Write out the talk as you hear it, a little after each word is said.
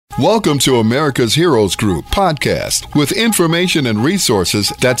Welcome to America's Heroes Group podcast with information and resources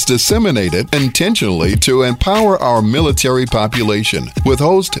that's disseminated intentionally to empower our military population. With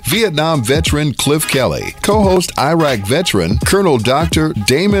host Vietnam veteran Cliff Kelly, co-host Iraq veteran Colonel Dr.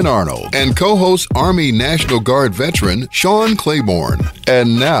 Damon Arnold, and co-host Army National Guard veteran Sean Claiborne.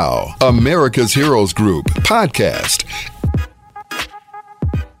 And now, America's Heroes Group podcast.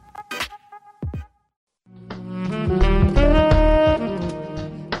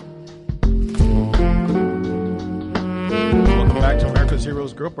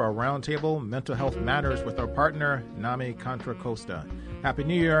 Heroes Group, our roundtable Mental Health Matters with our partner, NAMI Contra Costa. Happy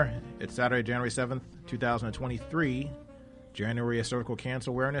New Year. It's Saturday, January 7th, 2023. January is Cervical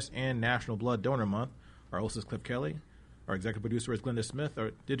Cancer Awareness and National Blood Donor Month. Our host is Cliff Kelly. Our executive producer is Glenda Smith.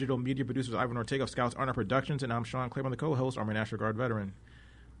 Our digital media producer is Ivan Ortega of Scouts Honor Productions. And I'm Sean Claiborne, the co-host, Army National Guard veteran.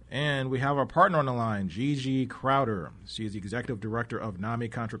 And we have our partner on the line, Gigi Crowder. She is the executive director of NAMI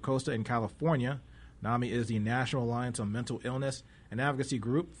Contra Costa in California. NAMI is the National Alliance on Mental Illness, an advocacy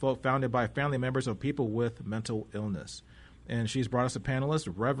group founded by family members of people with mental illness. And she's brought us a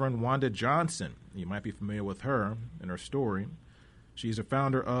panelist, Reverend Wanda Johnson. You might be familiar with her and her story. She's a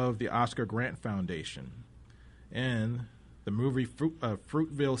founder of the Oscar Grant Foundation. And the movie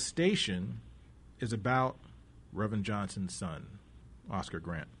Fruitvale Station is about Reverend Johnson's son, Oscar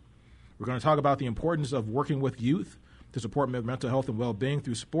Grant. We're going to talk about the importance of working with youth to support mental health and well-being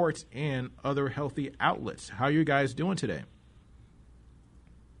through sports and other healthy outlets. How are you guys doing today?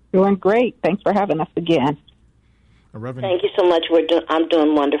 Doing great. Thanks for having us again. Reverend, thank you so much. I'm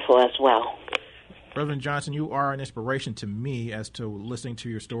doing wonderful as well. Reverend Johnson, you are an inspiration to me as to listening to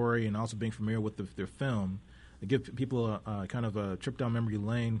your story and also being familiar with their film. To give people a kind of a trip down memory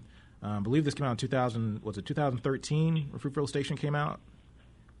lane, I believe this came out in 2013 when Fruitvale Station came out?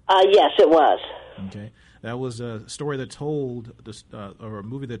 Yes, it was. Okay. That was a story that told, or a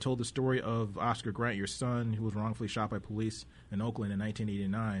movie that told the story of Oscar Grant, your son, who was wrongfully shot by police in Oakland in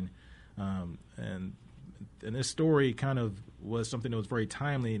 1989. And this story kind of was something that was very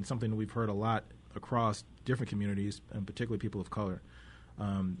timely and something that we've heard a lot across different communities, and particularly people of color.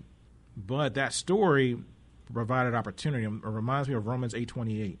 But that story provided opportunity. It reminds me of Romans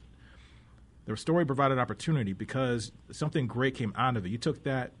 8:28. The story provided opportunity because something great came out of it. You took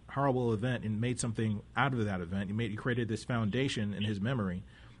that horrible event and made something out of that event. You created this foundation in his memory.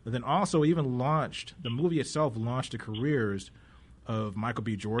 But then also even the movie itself launched the careers of Michael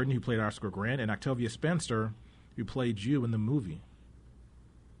B. Jordan, who played Oscar Grant, and Octavia Spencer, who played you in the movie.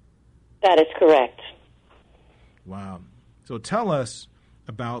 That is correct. Wow. So tell us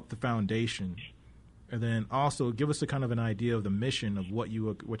about the foundation. And then also give us a kind of an idea of the mission of what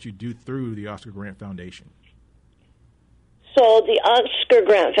you do through the Oscar Grant Foundation. So the Oscar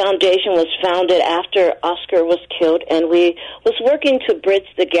Grant Foundation was founded after Oscar was killed, and we was working to bridge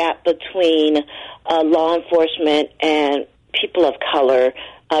the gap between law enforcement and people of color,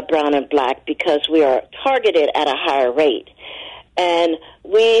 brown and black, because we are targeted at a higher rate. And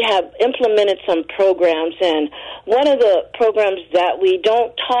we have implemented some programs, and one of the programs that we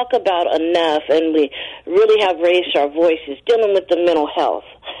don't talk about enough, and we really have raised our voices, dealing with the mental health.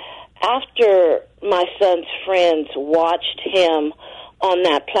 After my son's friends watched him on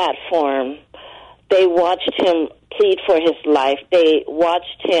that platform, they watched him plead for his life. They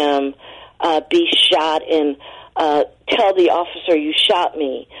watched him be shot and tell the officer, "You shot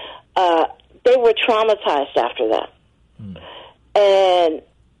me." They were traumatized after that. And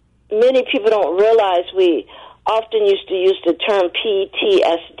many people don't realize we often used to use the term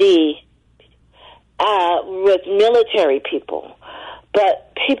PTSD with military people.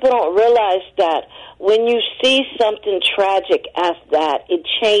 But people don't realize that when you see something tragic as that, it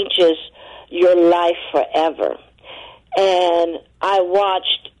changes your life forever. And I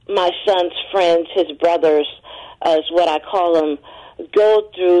watched my son's friends, his brothers, as what I call them, go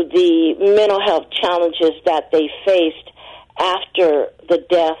through the mental health challenges that they faced after the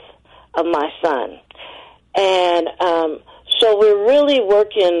death of my son. And so we're really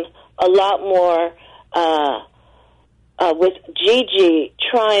working a lot more with Gigi,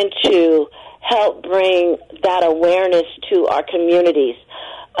 trying to help bring that awareness to our communities.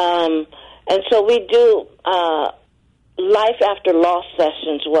 And so we do life after loss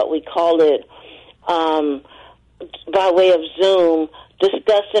sessions, what we call it, by way of Zoom,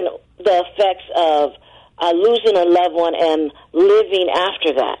 discussing the effects of losing a loved one and living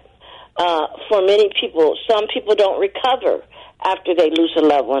after that. For many people, some people don't recover after they lose a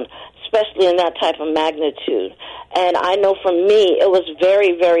loved one, especially in that type of magnitude. And I know for me, it was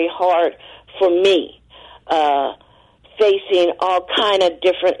very, very hard for me, facing all kind of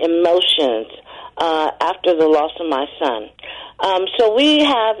different emotions after the loss of my son. So we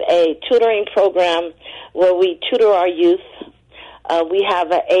have a tutoring program where we tutor our youth. We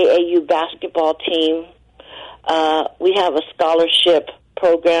have an AAU basketball team. We have a scholarship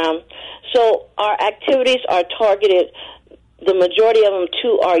program. So our activities are targeted, the majority of them,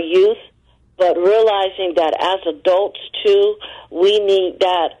 to our youth, but realizing that as adults, too, we need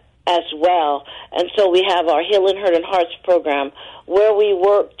that as well. And so we have our Healing Hurt and Hearts program, where we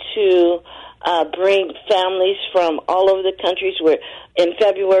work to bring families from all over the country. In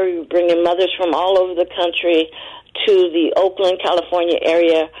February, we're bringing mothers from all over the country to the Oakland, California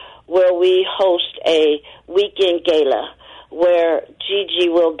area, where we host a weekend gala, where Gigi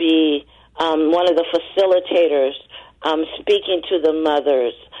will be one of the facilitators, speaking to the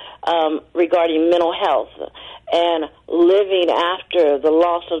mothers regarding mental health and living after the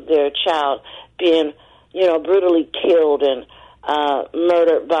loss of their child being, brutally killed and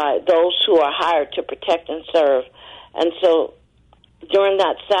murdered by those who are hired to protect and serve. And so during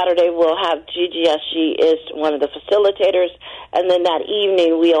that Saturday, we'll have Gigi, as she is one of the facilitators, and then that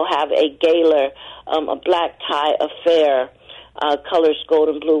evening we'll have a gala, a black tie affair, colors gold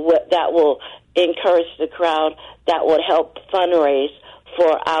and blue, that will encourage the crowd, that would help fundraise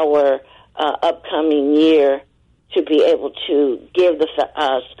for our upcoming year, to be able to give the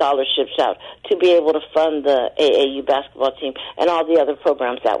scholarships out, to be able to fund the AAU basketball team and all the other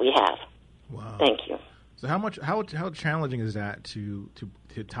programs that we have. Wow. Thank you. So how challenging is that to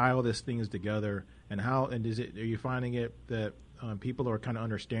tie all these things together, and are you finding it that people are kind of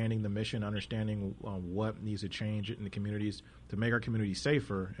understanding the mission, understanding what needs to change in the communities to make our communities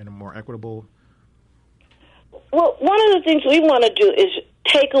safer and more equitable? Well, one of the things we want to do is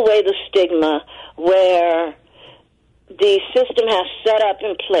take away the stigma where the system has set up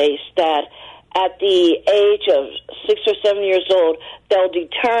in place that at the age of 6 or 7 years old, they'll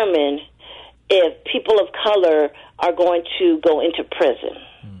determine if people of color are going to go into prison.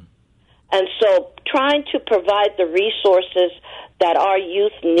 And so trying to provide the resources that our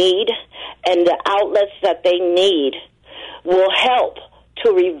youth need and the outlets that they need will help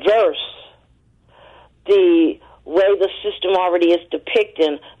to reverse the way the system already is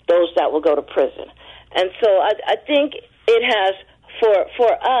depicting those that will go to prison. And so I think it has,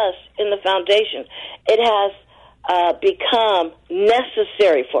 for us in the foundation, it has become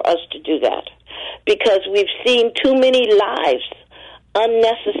necessary for us to do that, because we've seen too many lives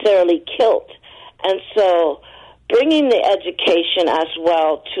unnecessarily killed. And so bringing the education as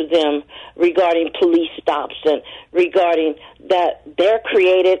well to them regarding police stops and regarding that they're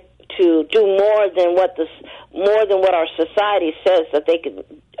created to do more than what our society says that they could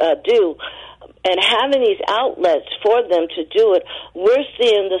do, and having these outlets for them to do it, we're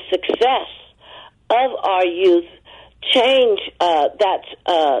seeing the success of our youth change that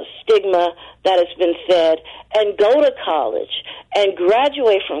stigma that has been said and go to college and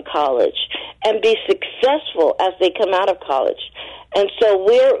graduate from college and be successful as they come out of college. And so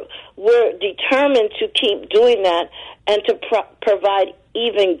we're determined to keep doing that and to provide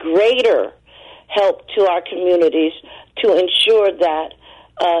even greater help to our communities to ensure that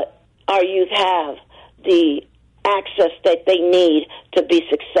our youth have the access that they need to be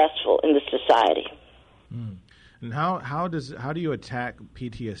successful in the society. And how do you attack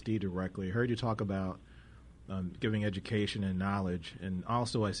PTSD directly? I heard you talk about giving education and knowledge, and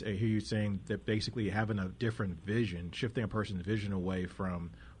also I hear you saying that basically having a different vision, shifting a person's vision away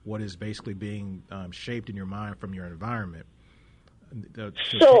from what is basically being shaped in your mind from your environment.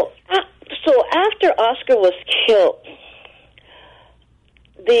 So after Oscar was killed,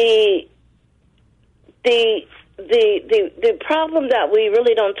 the problem that we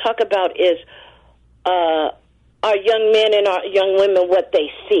really don't talk about is our young men and our young women, what they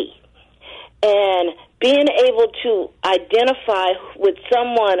see. And being able to identify with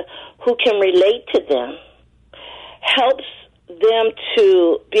someone who can relate to them helps them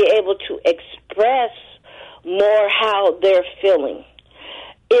to be able to express more how they're feeling.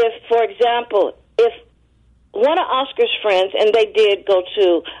 If, for example, if one of Oscar's friends, and they did go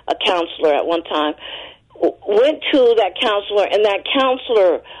to a counselor at one time, went to that counselor, and that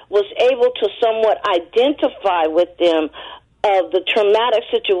counselor was able to somewhat identify with them of the traumatic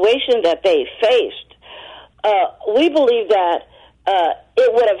situation that they faced, we believe that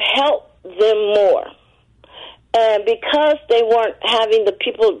it would have helped them more. And because they weren't having the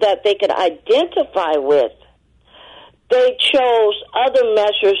people that they could identify with, they chose other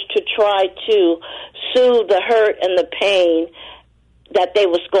measures to try to soothe the hurt and the pain that they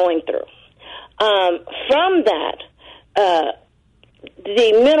was going through. From that,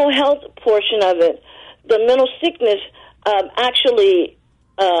 the mental health portion of it, the mental sickness actually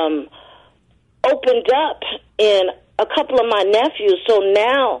opened up in a couple of my nephews. So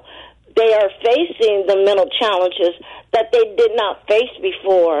now they are facing the mental challenges that they did not face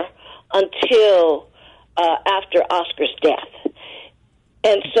before until after Oscar's death.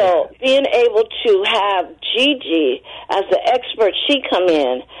 And so being able to have Gigi as the expert, she come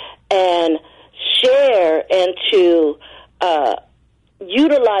in and share and to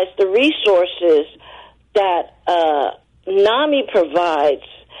utilize the resources that NAMI provides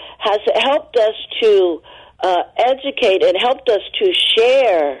has helped us to educate and helped us to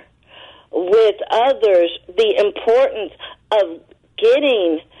share with others the importance of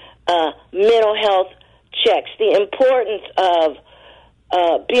getting mental health checks, the importance of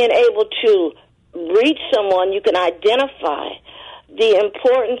being able to reach someone you can identify, the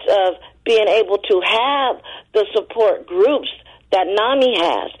importance of being able to have the support groups that NAMI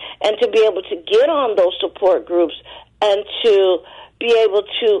has, and to be able to get on those support groups and to be able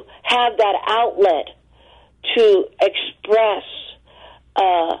to have that outlet to express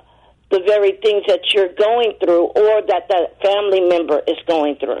the very things that you're going through or that the family member is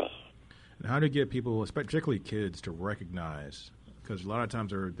going through. And how to get people, particularly kids, to recognize, because a lot of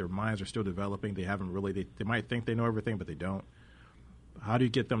times their minds are still developing. They haven't really, they might think they know everything, but they don't. How do you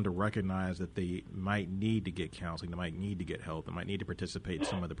get them to recognize that they might need to get counseling, they might need to get help, they might need to participate in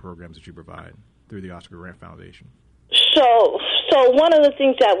some of the programs that you provide through the Oscar Grant Foundation? So one of the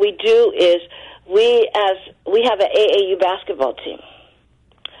things that we do is we have an AAU basketball team.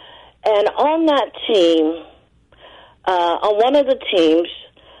 And on that team, on one of the teams,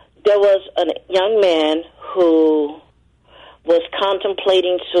 there was a young man who was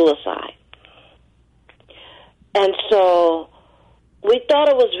contemplating suicide. And so we thought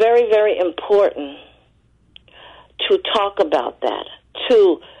it was very, very important to talk about that,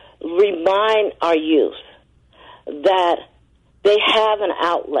 to remind our youth that they have an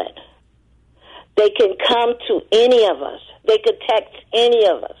outlet. They can come to any of us. They could text any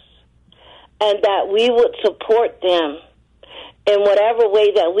of us, and that we would support them in whatever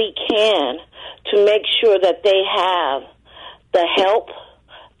way that we can to make sure that they have the help,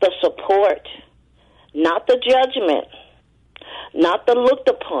 the support, not the judgment, not the looked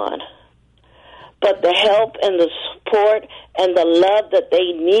upon, but the help and the support and the love that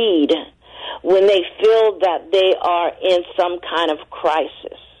they need when they feel that they are in some kind of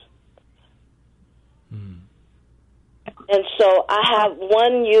crisis. And so I have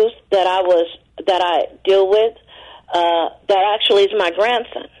one youth that I deal with that actually is my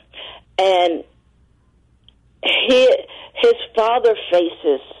grandson, and his father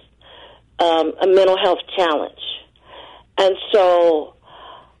faces a mental health challenge, and so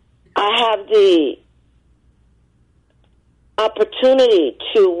I have the opportunity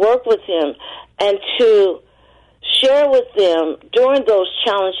to work with him and to share with them during those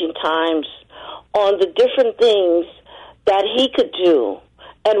challenging times on the different things that he could do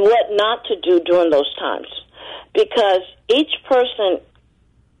and what not to do during those times, because each person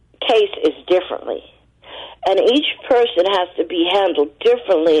case is differently, and each person has to be handled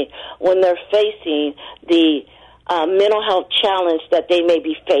differently when they're facing the mental health challenge that they may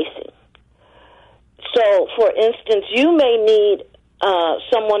be facing. So, for instance, you may need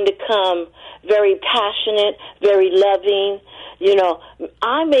someone to come very passionate, very loving. You know,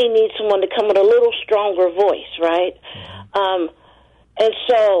 I may need someone to come with a little stronger voice, right? And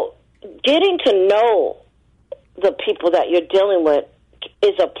so getting to know the people that you're dealing with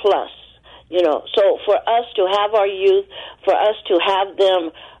is a plus, you know. So for us to have our youth, for us to have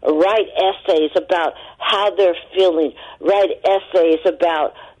them write essays about how they're feeling, write essays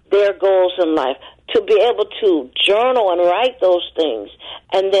about their goals in life, to be able to journal and write those things,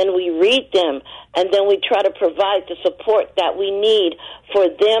 and then we read them, and then we try to provide the support that we need for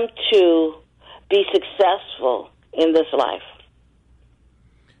them to be successful in this life.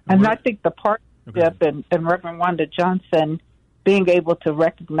 And I think the partnership and Reverend Wanda Johnson being able to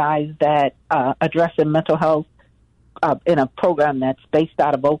recognize that addressing mental health in a program that's based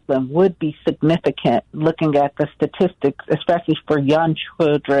out of Oakland would be significant, looking at the statistics, especially for young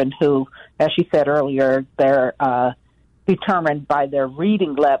children who, as she said earlier, they're determined by their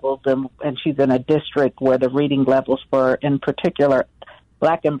reading levels, and she's in a district where the reading levels for, in particular,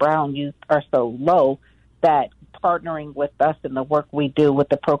 Black and brown youth are so low that partnering with us in the work we do with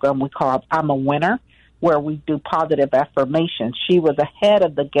the program we call I'm a Winner, where we do positive affirmations. She was ahead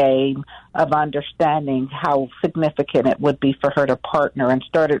of the game of understanding how significant it would be for her to partner, and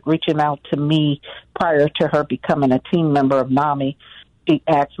started reaching out to me prior to her becoming a team member of NAMI. She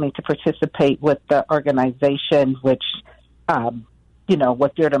asked me to participate with the organization, which,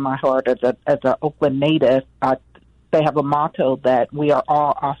 was dear to my heart as an Oakland native. They have a motto that we are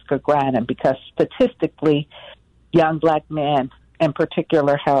all Oscar Grant, and because statistically young black men in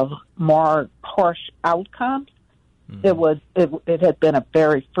particular have more harsh outcomes. It had been a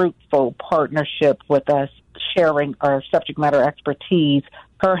very fruitful partnership with us sharing our subject matter expertise,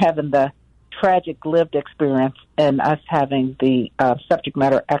 her having the tragic lived experience and us having the subject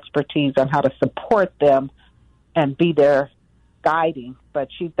matter expertise on how to support them and be there guiding. But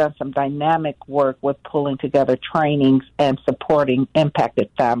she's done some dynamic work with pulling together trainings and supporting impacted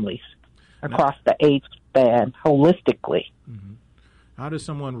families across the age span holistically. Mm-hmm. How does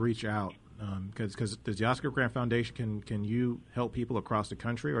someone reach out? Because does the Oscar Grant Foundation, can you help people across the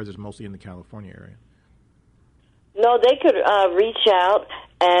country, or is it mostly in the California area? No, they could reach out,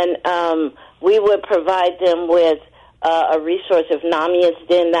 and we would provide them with a resource. If NAMI is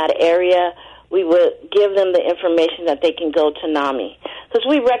in that area, we would give them the information that they can go to NAMI. Because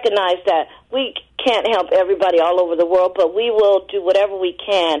we recognize that we can't help everybody all over the world, but we will do whatever we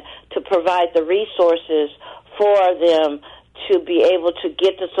can to provide the resources for them to be able to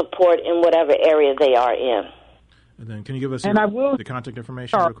get the support in whatever area they are in. And then can you give us the contact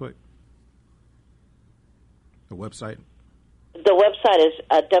information real quick? The website? The website is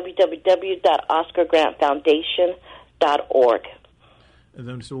www.oscargrantfoundation.org. And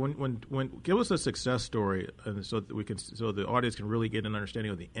then, so when give us a success story, so that so the audience can really get an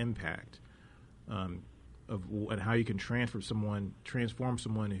understanding of the impact of and how you can transform someone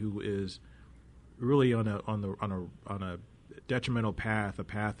who is really on a detrimental path, a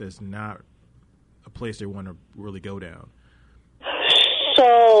path that's not a place they want to really go down.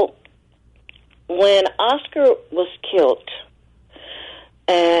 So when Oscar was killed,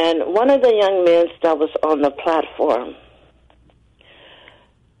 and one of the young men that was on the platform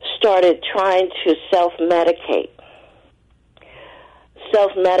started trying to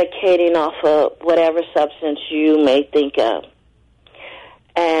self-medicating off of whatever substance you may think of.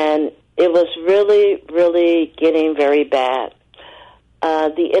 And it was really, really getting very bad.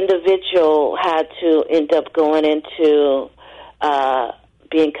 The individual had to end up going into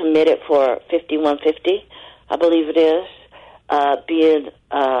being committed for 5150, I believe it is, being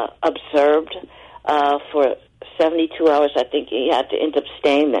observed for 72 hours. I think he had to end up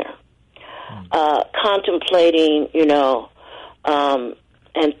staying there, contemplating, and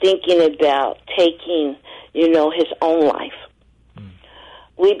thinking about taking, his own life.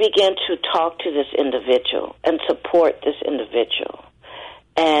 We began to talk to this individual and support this individual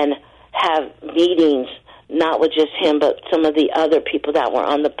and have meetings, not with just him, but some of the other people that were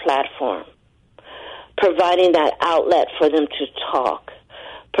on the platform, providing that outlet for them to talk,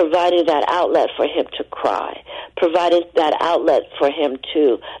 providing that outlet for him to cry, providing that outlet for him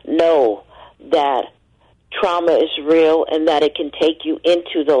to know that trauma is real and that it can take you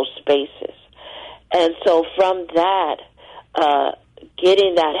into those spaces. And so from that,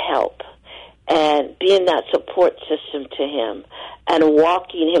 getting that help and being that support system to him and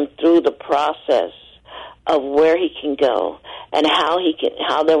walking him through the process of where he can go and how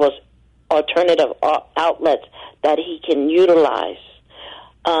there was alternative outlets that he can utilize.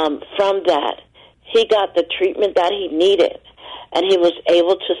 From that, he got the treatment that he needed, and he was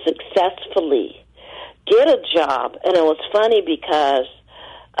able to successfully get a job. And it was funny because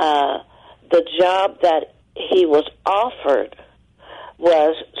the job that he was offered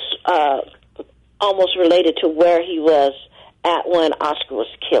was almost related to where he was at when Oscar was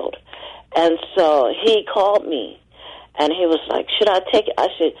killed. And so he called me, and he was like, should I take it? I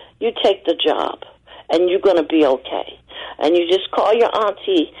said, you take the job, and you're going to be okay. And you just call your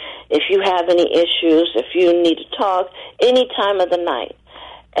auntie if you have any issues, if you need to talk, any time of the night.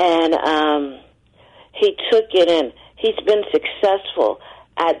 And he took it, and he's been successful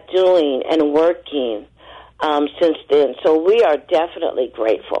at doing and working since then. So we are definitely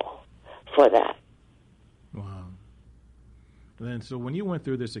grateful for that. Wow. Then, so when you went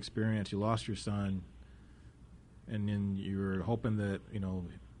through this experience, you lost your son, and then you're hoping that,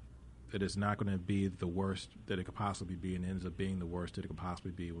 that it's not going to be the worst that it could possibly be, and ends up being the worst that it could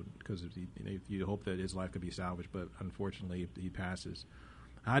possibly be, because you hope that his life could be salvaged, but unfortunately he passes.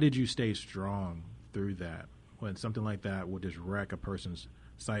 How did you stay strong through that when something like that will just wreck a person's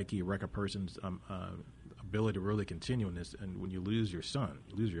psyche, wreck a person's ability to really continue in this? And when you lose your son,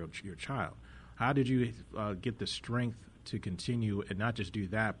 you lose your child, how did you get the strength to continue and not just do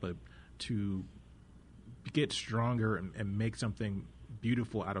that, but to get stronger and make something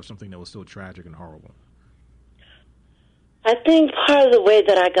beautiful out of something that was so tragic and horrible? I think part of the way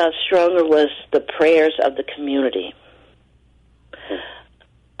that I got stronger was the prayers of the community.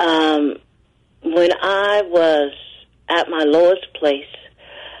 When I was at my lowest place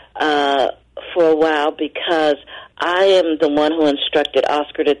for a while, because I am the one who instructed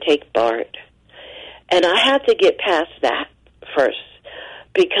Oscar to take BART, And I had to get past that first,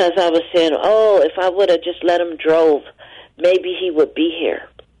 because I was saying, oh, if I would have just let him drove, maybe he would be here.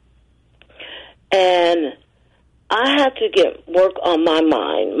 And I had to get work on my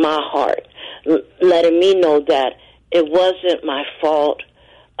mind, my heart, letting me know that it wasn't my fault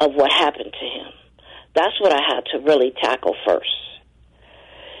of what happened to him. That's what I had to really tackle first.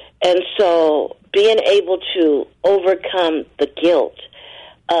 And so being able to overcome the guilt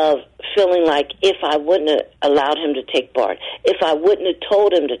of feeling like if I wouldn't have allowed him to take part, if I wouldn't have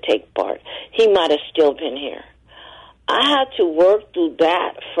told him to take part, he might have still been here. I had to work through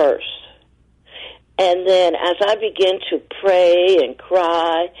that first. And then as I began to pray and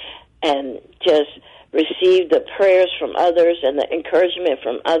cry and just receive the prayers from others and the encouragement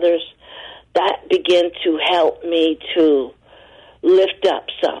from others, that began to help me to lift up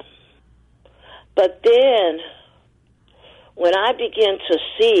some. But then when I began to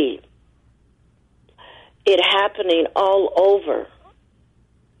see it happening all over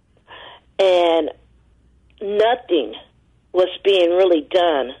and nothing was being really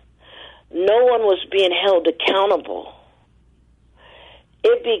done, no one was being held accountable,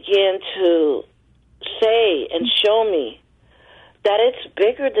 it began to say and show me that it's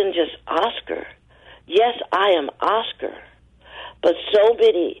bigger than just Oscar. Yes, I am Oscar, but so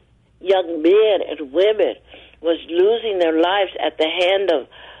many young men and women was losing their lives at the hand of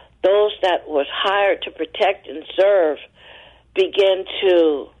those that was hired to protect and serve, began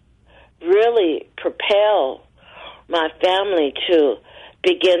to really propel my family to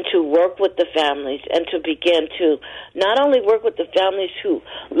begin to work with the families and to begin to not only work with the families who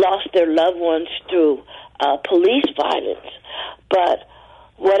lost their loved ones through police violence, but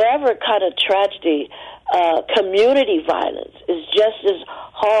whatever kind of tragedy, community violence is just as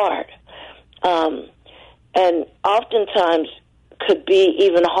hard, and oftentimes could be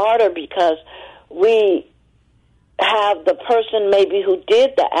even harder because we have the person maybe who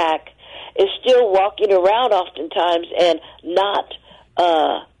did the act is still walking around oftentimes and not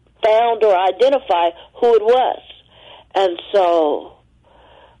found or identified who it was. And so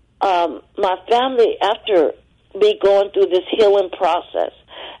my family, after me going through this healing process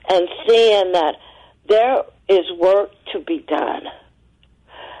and seeing that there is work to be done,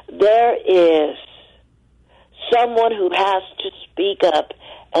 there is someone who has to speak up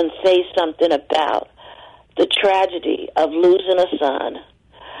and say something about the tragedy of losing a son,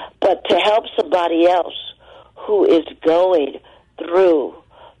 but to help somebody else who is going through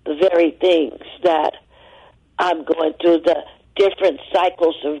the very things that I'm going through, the different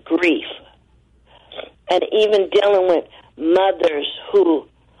cycles of grief, and even dealing with mothers who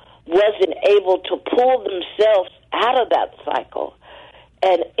wasn't able to pull themselves out of that cycle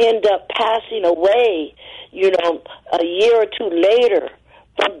and end up passing away, a year or two later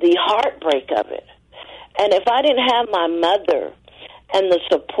from the heartbreak of it. And if I didn't have my mother and the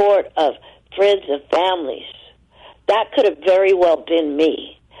support of friends and families, that could have very well been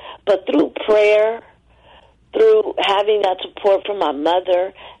me. But through prayer, through having that support from my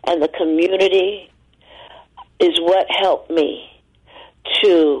mother and the community is what helped me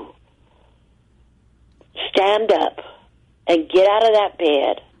to stand up and get out of that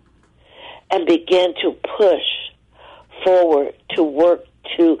bed and begin to push forward to work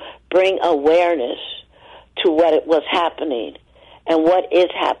to bring awareness to what it was happening and what is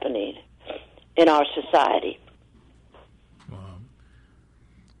happening in our society.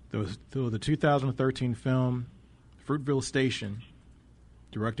 There was the 2013 film Fruitville Station,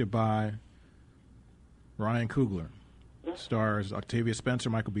 directed by Ryan Coogler. Stars Octavia Spencer,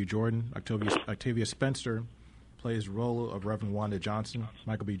 Michael B. Jordan. Octavia Spencer plays the role of Reverend Wanda Johnson.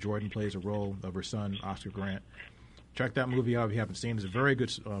 Michael B. Jordan plays the role of her son, Oscar Grant. Check that movie out if you haven't seen it. It's a very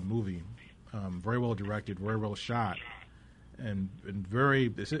good movie, very well directed, very well shot, and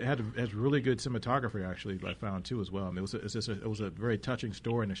has really good cinematography. Actually, I found too as well. I mean, it was a very touching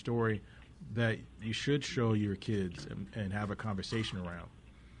story, and a story that you should show your kids and have a conversation around.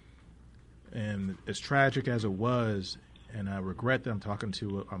 And as tragic as it was, and I regret that I'm talking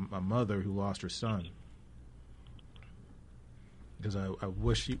to a mother who lost her son, because I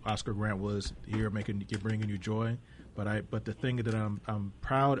wish Oscar Grant was here bringing you joy. But the thing that I'm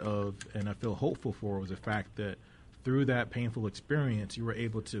proud of and I feel hopeful for was the fact that through that painful experience, you were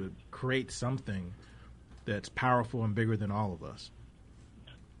able to create something that's powerful and bigger than all of us.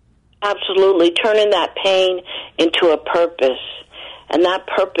 Absolutely, turning that pain into a purpose. And that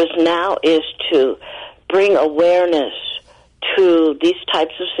purpose now is to bring awareness to these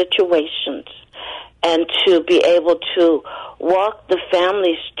types of situations and to be able to walk the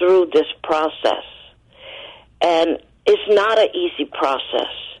families through this process. And it's not an easy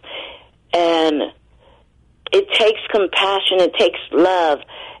process. And it takes compassion. It takes love.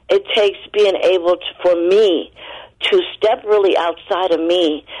 It takes being able to, for me to step really outside of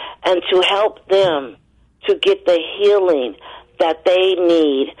me and to help them to get the healing that they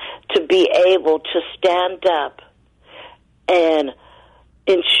need to be able to stand up and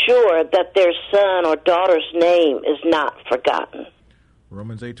ensure that their son or daughter's name is not forgotten.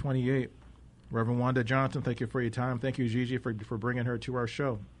 Romans 8:28. Reverend Wanda Johnson, thank you for your time. Thank you, Gigi, for bringing her to our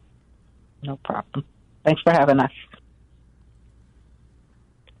show. No problem. Thanks for having us.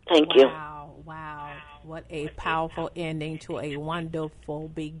 Thank you. Wow. What a powerful ending to a wonderful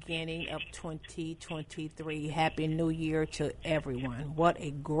beginning of 2023. Happy New Year to everyone. What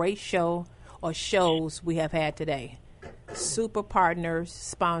a great show or shows we have had today. Super partners,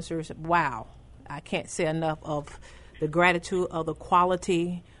 sponsors. Wow. I can't say enough of the gratitude of the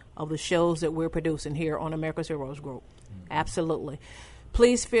quality of the shows that we're producing here on America's Heroes Group. Absolutely.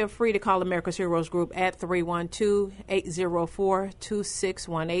 Please feel free to call America's Heroes Group at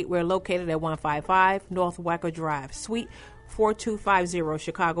 312-804-2618. We're located at 155 North Wacker Drive, Suite 4250,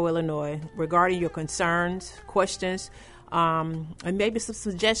 Chicago, Illinois. Regarding your concerns, questions, and maybe some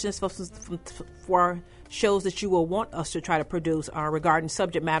suggestions for shows that you will want us to try to produce regarding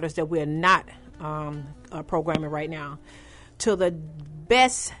subject matters that we're not programming right now. To the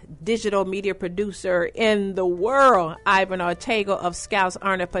best digital media producer in the world, Ivan Ortega of Scouts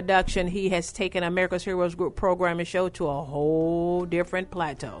Arna Production. He has taken America's Heroes Group programming show to a whole different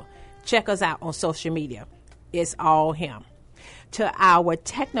plateau. Check us out on social media. It's all him. To our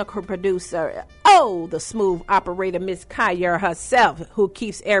technical producer, the smooth operator, Miss Kaya herself, who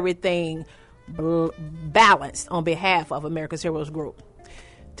keeps everything balanced on behalf of America's Heroes Group.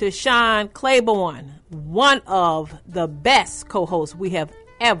 To Sean Claiborne, one of the best co-hosts we have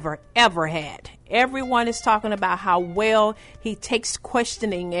ever had. Everyone is talking about how well he takes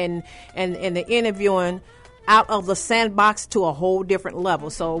questioning and the interviewing out of the sandbox to a whole different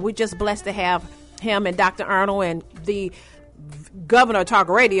level. So we're just blessed to have him and Dr. Arnold and the governor of Talk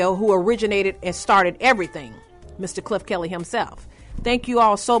Radio, who originated and started everything, Mr. Cliff Kelly himself. Thank you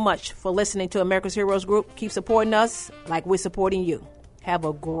all so much for listening to America's Heroes Group. Keep supporting us like we're supporting you. Have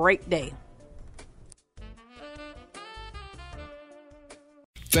a great day.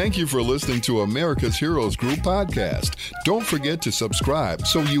 Thank you for listening to America's Heroes Group podcast. Don't forget to subscribe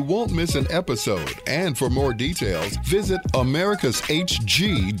so you won't miss an episode. And for more details, visit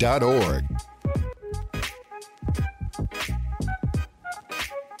americashg.org.